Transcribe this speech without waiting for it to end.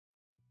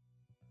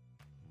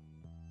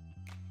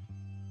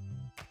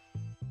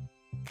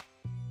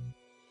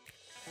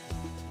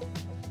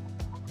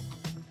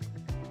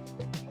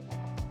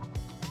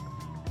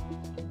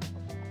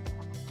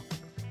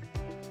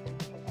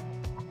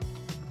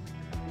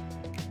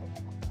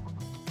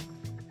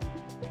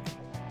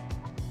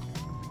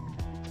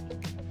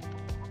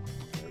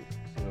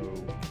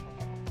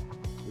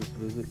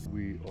visit.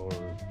 We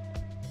are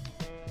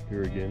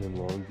here again in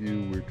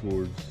Longview. We're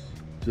towards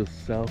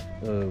just south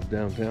of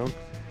downtown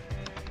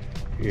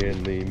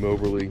in the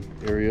Moberly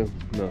area,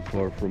 not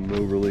far from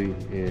Moberly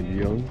and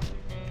Young.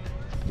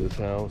 This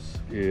house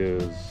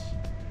is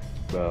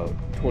about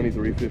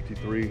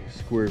 2353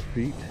 square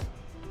feet,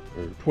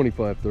 or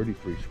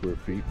 2533 square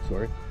feet,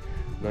 sorry,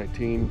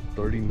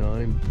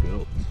 1939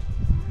 built.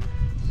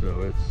 So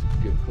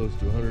it's getting close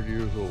to 100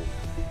 years old.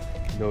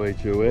 No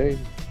HOA.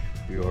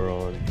 We are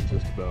on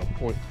just about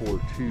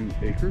 0.42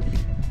 acres,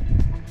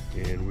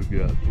 and we've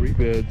got 3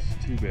 beds,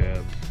 2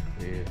 baths,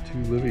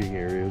 and 2 living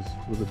areas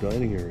with a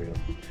dining area.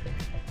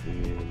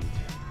 And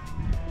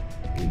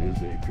it is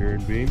a pier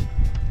and beam.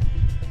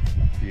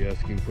 The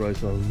asking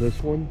price on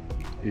this one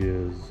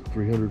is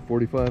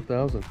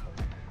 $345,000.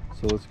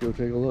 So let's go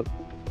take a look.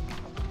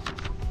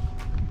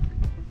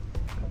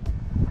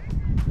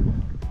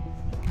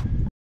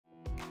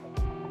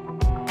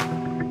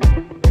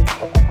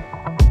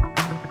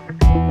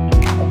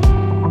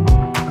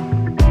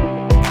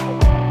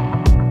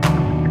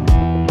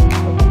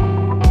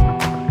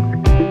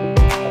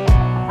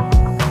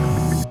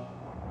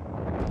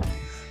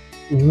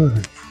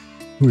 Alright,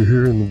 we're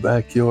here in the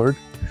backyard.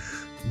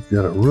 We've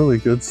got a really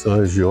good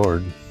sized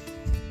yard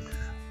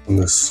on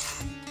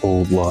this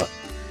old lot.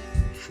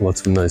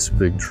 Lots of nice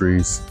big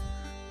trees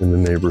in the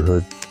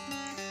neighborhood.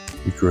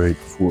 Be great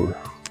for,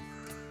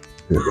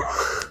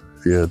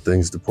 if you had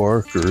things to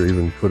park or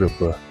even put up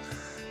a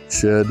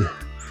shed.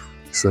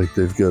 It's like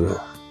they've got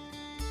a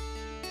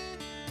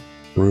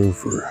room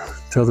for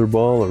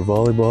tetherball or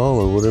volleyball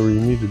or whatever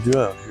you need to do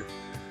out here.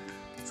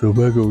 So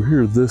back over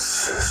here, this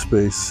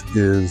space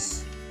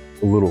is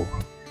a little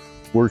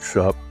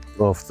workshop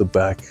off the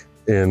back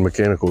and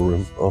mechanical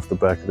room off the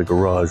back of the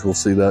garage. We'll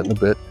see that in a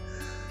bit.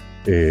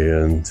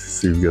 And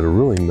so you've got a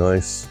really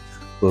nice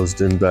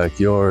closed-in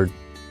backyard.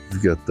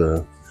 You've got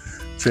the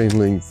chain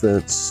link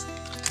fence,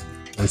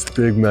 nice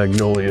big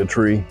magnolia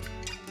tree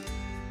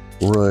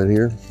right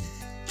here.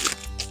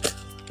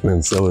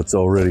 And so it's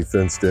already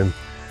fenced in.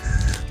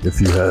 If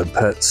you had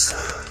pets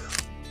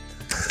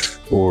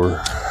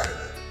or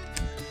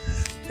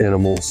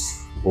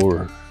animals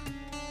or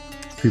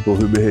people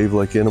who behave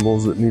like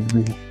animals that need to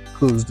be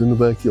closed in the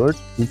backyard,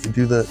 you can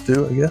do that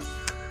too, I guess.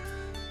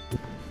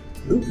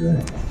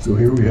 Okay, so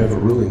here we have a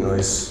really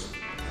nice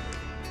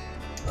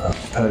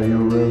patio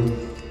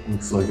room.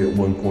 Looks like at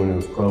one point it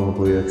was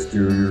probably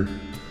exterior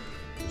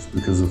just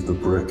because of the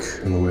brick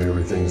and the way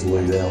everything's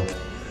laid out.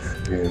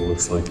 And it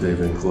looks like they've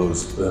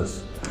enclosed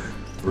this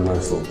for a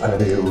nice little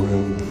patio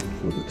room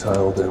with a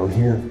tile down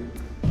here.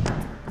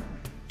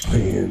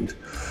 And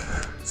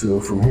so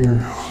from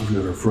here, we've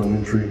got our front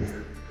entry,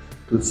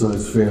 good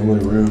sized family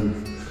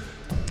room,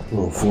 a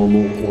little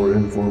formal or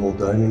informal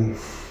dining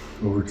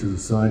over to the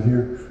side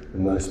here. A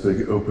nice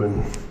big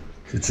open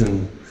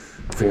kitchen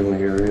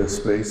family area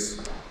space.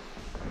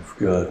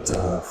 We've got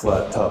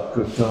flat top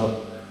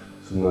cooktop,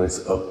 some nice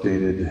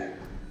updated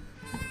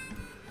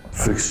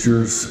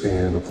fixtures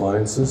and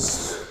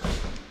appliances.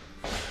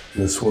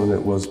 This one,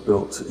 it was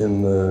built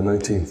in the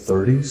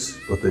 1930s,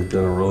 but they've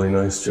done a really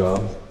nice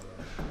job.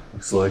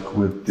 Looks like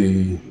with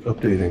the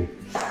updating.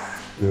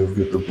 We've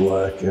got the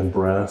black and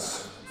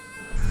brass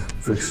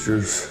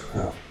fixtures.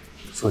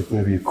 It's like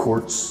maybe a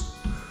quartz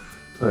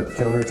type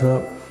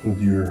countertop with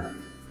your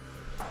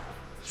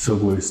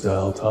subway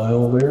style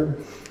tile there.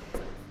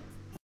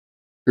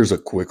 Here's a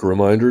quick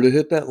reminder to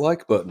hit that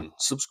like button,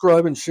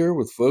 subscribe, and share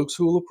with folks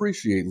who will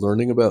appreciate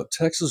learning about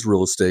Texas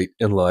real estate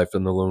and life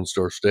in the Lone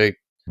Star State.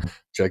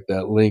 Check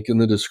that link in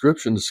the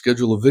description to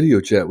schedule a video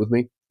chat with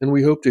me, and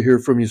we hope to hear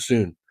from you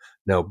soon.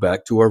 Now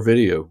back to our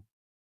video.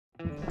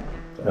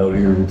 Out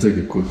here, we'll take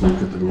a quick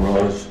look at the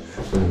garage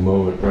in a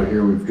moment. Right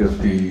here, we've got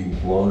the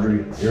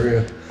laundry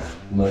area.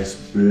 Nice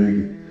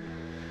big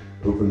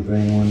open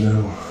pane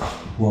window,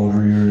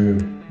 laundry area.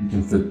 You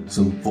can fit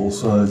some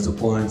full-size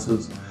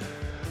appliances.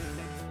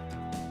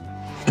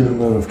 Good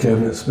amount of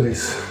cabinet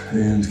space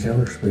and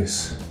counter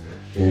space.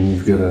 And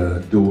you've got a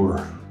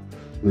door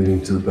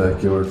leading to the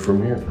backyard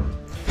from here.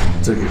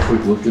 Take a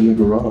quick look in the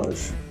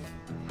garage.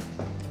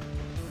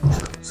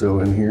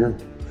 So in here,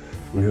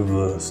 we have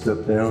a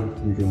step down.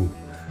 You can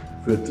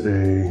fit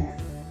a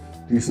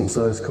decent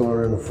sized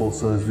car in a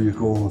full-size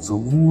vehicle. It's a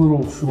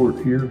little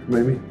short here,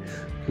 maybe,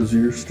 because of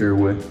your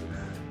stairway,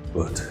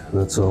 but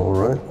that's all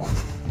right.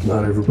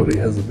 Not everybody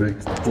has a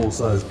big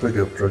full-size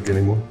pickup truck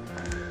anymore.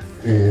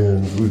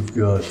 And we've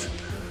got,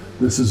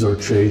 this is our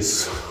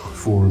chase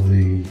for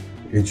the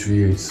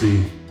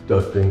HVAC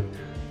ducting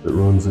that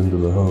runs into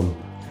the home.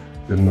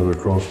 Got another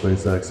crawl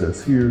space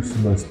access here,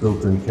 some nice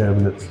built-in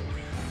cabinets,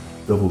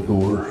 double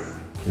door,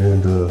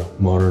 and a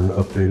modern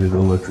updated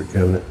electric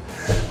cabinet.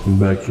 And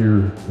back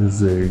here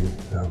is a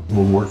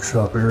little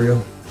workshop area.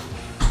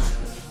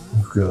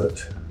 We've got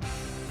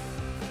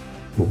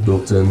a little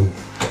built-in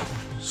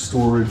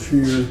storage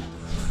here,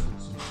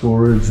 some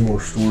storage,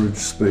 more storage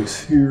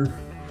space here.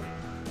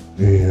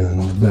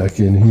 And back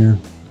in here,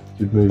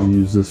 you could maybe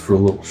use this for a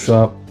little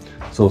shop.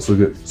 It's also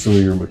got some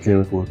of your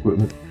mechanical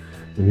equipment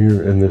in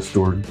here, and this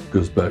door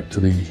goes back to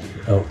the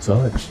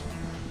outside.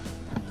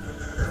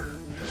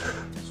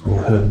 So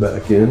we'll head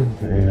back in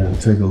and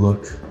take a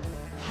look.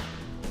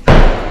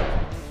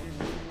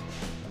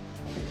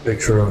 Make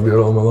sure I've got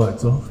all my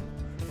lights off.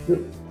 Yep.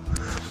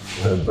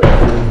 Head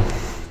back in.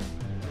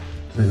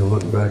 Take a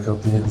look back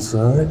up the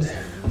inside.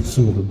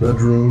 Some of the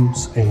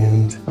bedrooms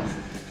and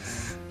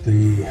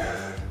the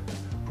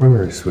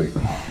primary suite.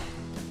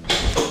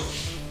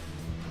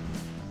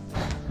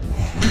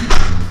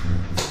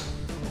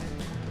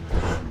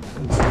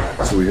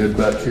 So we head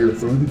back here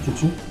through the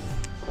kitchen.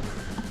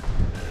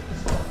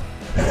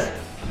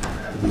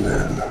 And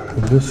then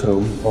in this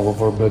home, all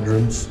of our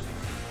bedrooms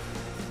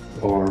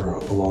are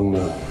along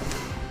the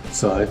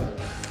side.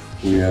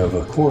 We have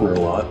a corner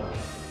lot.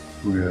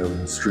 We have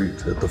the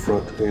street at the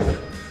front and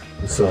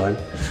the side.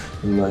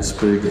 A nice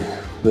big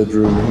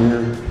bedroom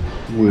here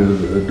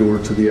with a door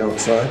to the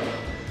outside.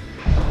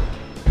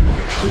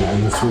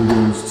 And this one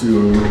goes to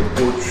our little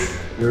porch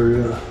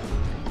area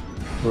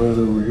right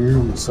over here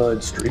on the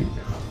side street.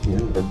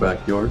 In our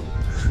backyard.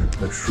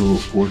 Extra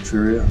little porch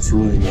area. It's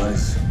really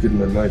nice.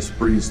 Getting a nice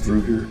breeze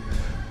through here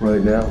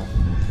right now.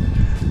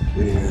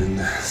 And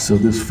so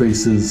this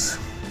faces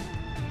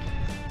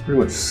pretty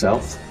much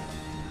south.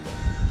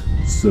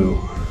 So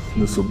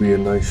this will be a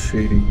nice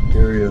shady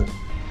area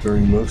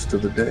during most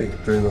of the day,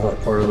 during the hot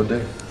part of the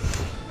day.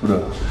 Put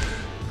a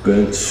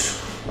bench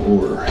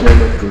or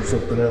hammock or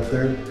something out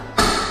there.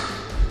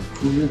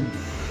 Good.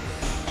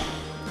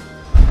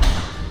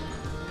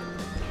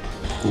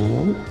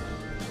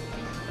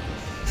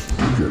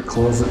 Your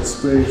closet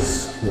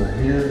space right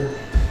here.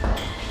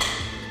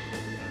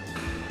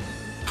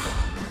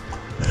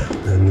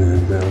 And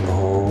then down the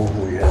hall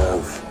we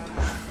have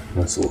a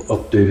nice little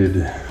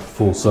updated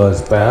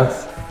full-size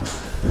bath.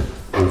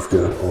 We've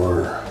got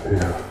our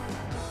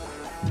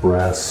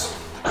brass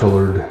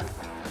colored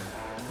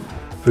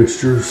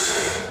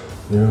fixtures.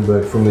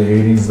 Back from the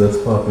 80s, that's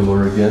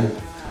popular again.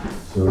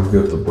 So we've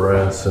got the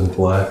brass and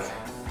black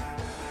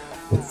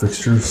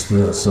fixtures. We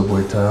got a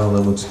subway tile,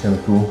 that looks kind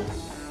of cool.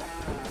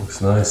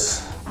 Looks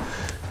nice.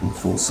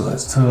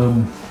 Full-size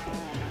tub.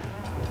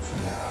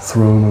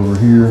 Throne over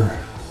here.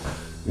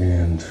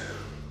 And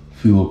a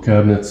few little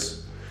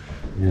cabinets.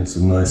 And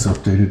some nice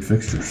updated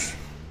fixtures.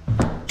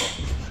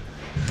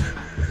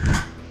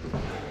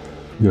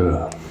 Got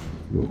a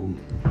little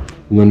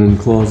linen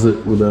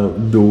closet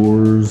without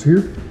doors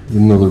here.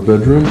 Another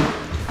bedroom.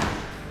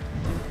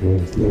 A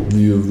little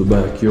view of the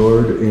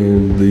backyard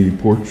and the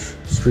porch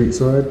street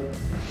side.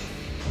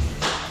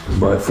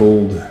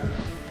 Bifold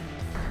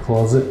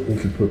closet. You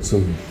can put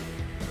some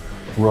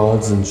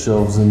rods and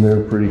shelves in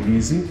there pretty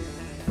easy.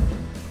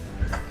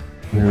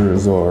 Here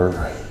is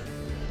our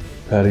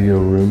patio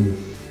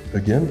room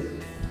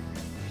again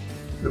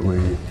that we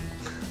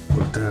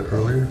looked at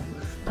earlier.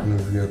 And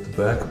then we got the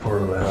back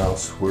part of the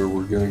house where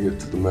we're gonna get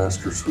to the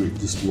master suite in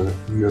just a minute.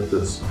 We got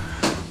this,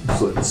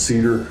 looks like a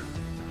cedar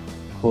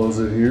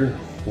closet here,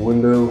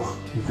 window.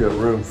 We've got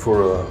room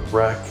for a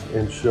rack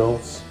and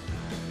shelves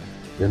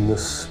in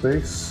this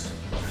space.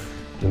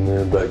 And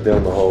then back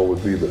down the hall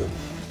would be the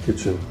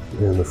kitchen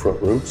and the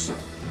front rooms.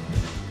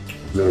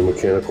 Then a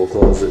mechanical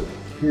closet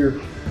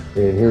here.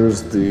 And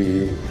here's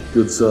the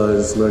good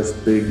size, nice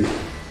big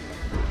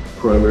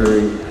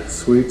primary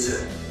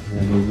suite.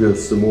 And we've got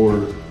some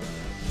more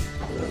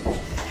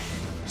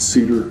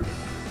cedar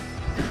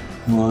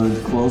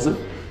lined closet.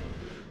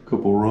 A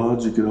couple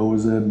rods, you could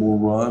always add more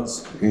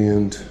rods,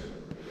 and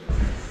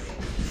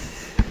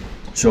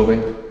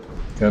shelving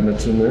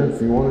cabinets in there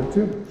if you wanted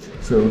to.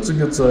 So it's a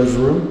good sized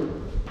room.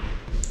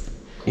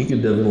 You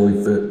could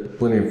definitely fit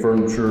plenty of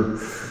furniture,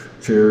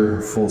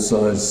 chair, full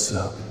size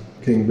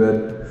king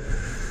bed.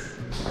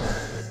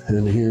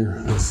 And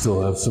here I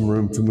still have some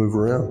room to move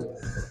around.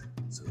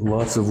 So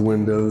lots of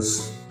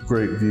windows,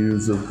 great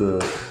views of the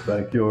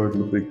backyard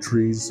and the big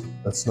trees.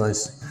 That's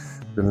nice.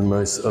 Got a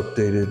nice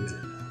updated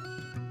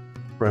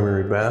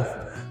primary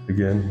bath,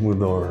 again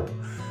with our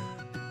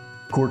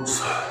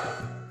quartz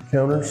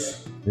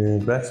counters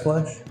and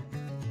backsplash.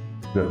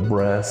 Got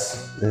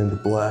brass and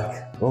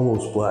black,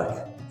 almost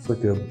black. It's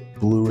like a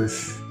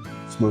bluish,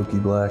 smoky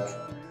black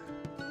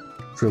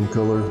trim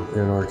color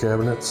in our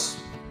cabinets.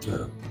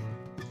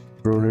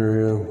 Throne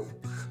area,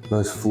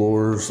 nice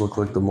floors, look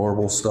like the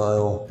marble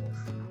style.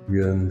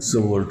 Again,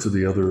 similar to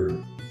the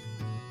other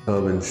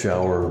tub and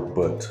shower,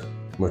 but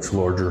much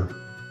larger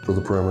for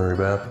the primary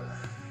bath.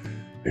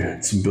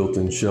 And some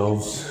built-in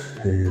shelves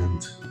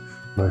and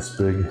nice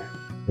big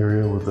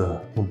area with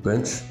a little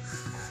bench.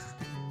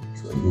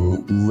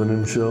 Some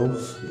linen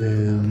shelves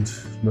and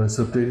nice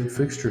updated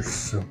fixtures.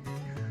 So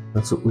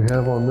that's what we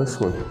have on this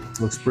one.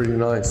 Looks pretty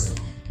nice.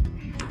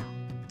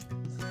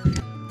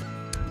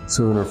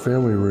 So in our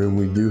family room,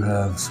 we do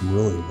have some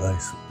really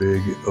nice,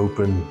 big,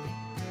 open,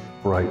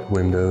 bright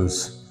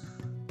windows.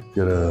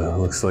 Got a,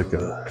 looks like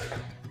a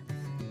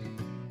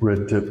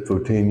red tip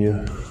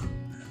Photania.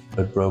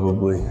 I'd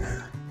probably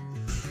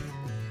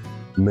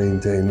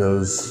maintain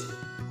those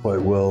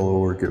quite well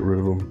or get rid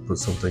of them, put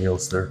something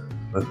else there.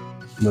 But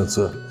that's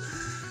a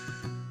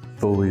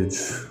foliage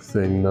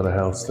thing, not a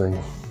house thing.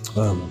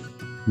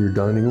 Your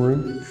dining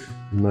room,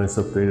 nice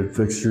updated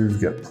fixtures.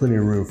 You've got plenty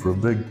of room for a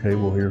big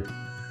table here.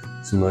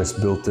 Some nice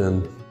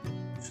built-in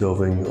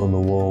shelving on the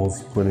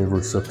walls, plenty of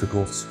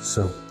receptacles.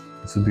 So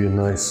this would be a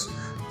nice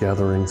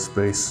gathering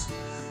space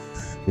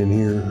in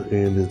here,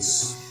 and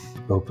it's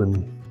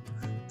open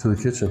to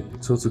the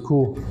kitchen. So it's a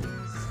cool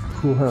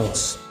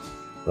house.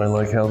 I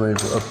like how they've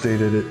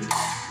updated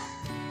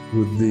it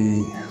with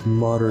the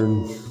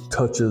modern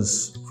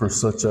touches for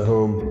such a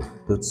home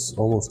that's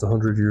almost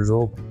 100 years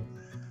old.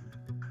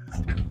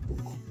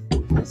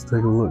 Let's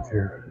take a look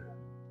here.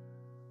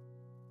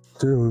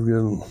 So we've got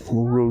a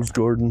little rose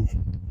garden,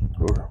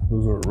 or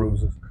those aren't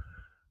roses.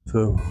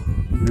 So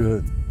we've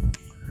got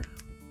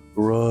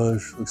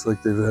garage, looks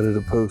like they've added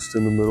a post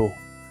in the middle.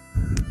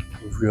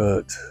 We've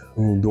got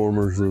little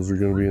dormers, those are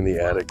gonna be in the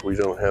attic. We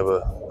don't have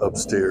a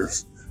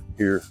upstairs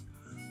here.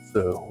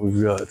 So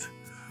we've got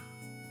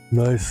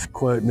nice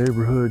quiet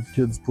neighborhood,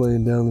 kids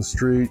playing down the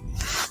street.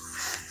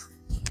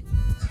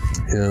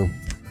 Yeah,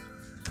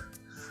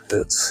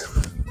 it's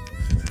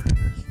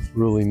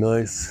really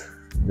nice,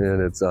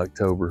 and it's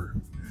October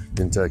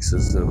in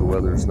Texas, so the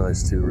weather's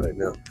nice too right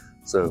now.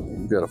 So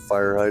we've got a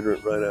fire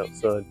hydrant right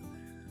outside.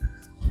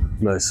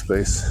 Nice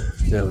space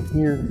down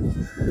here,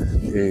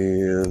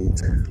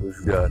 and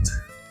we've got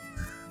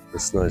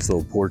this nice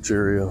little porch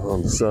area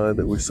on the side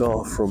that we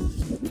saw from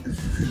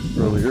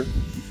earlier,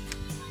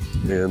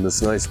 and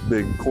this nice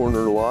big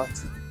corner lot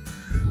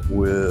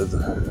with,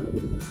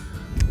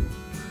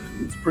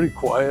 it's pretty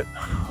quiet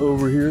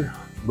over here,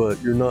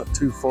 but you're not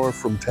too far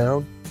from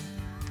town.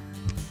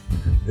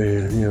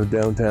 And you know,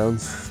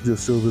 downtown's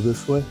just over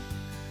this way,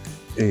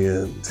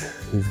 and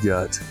you've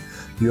got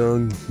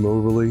Young,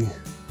 Moberly,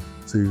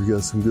 so you've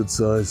got some good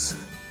size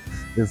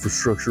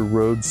infrastructure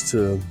roads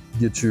to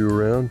get you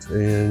around,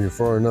 and you're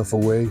far enough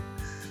away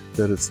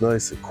that it's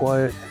nice and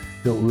quiet.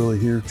 You don't really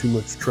hear too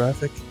much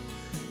traffic,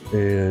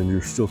 and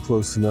you're still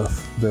close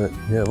enough that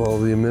you have all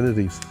the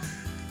amenities,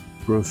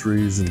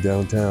 groceries and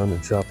downtown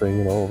and shopping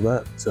and all of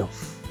that. So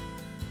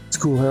it's a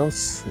cool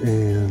house,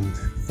 and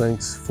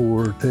thanks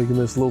for taking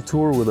this little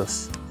tour with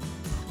us.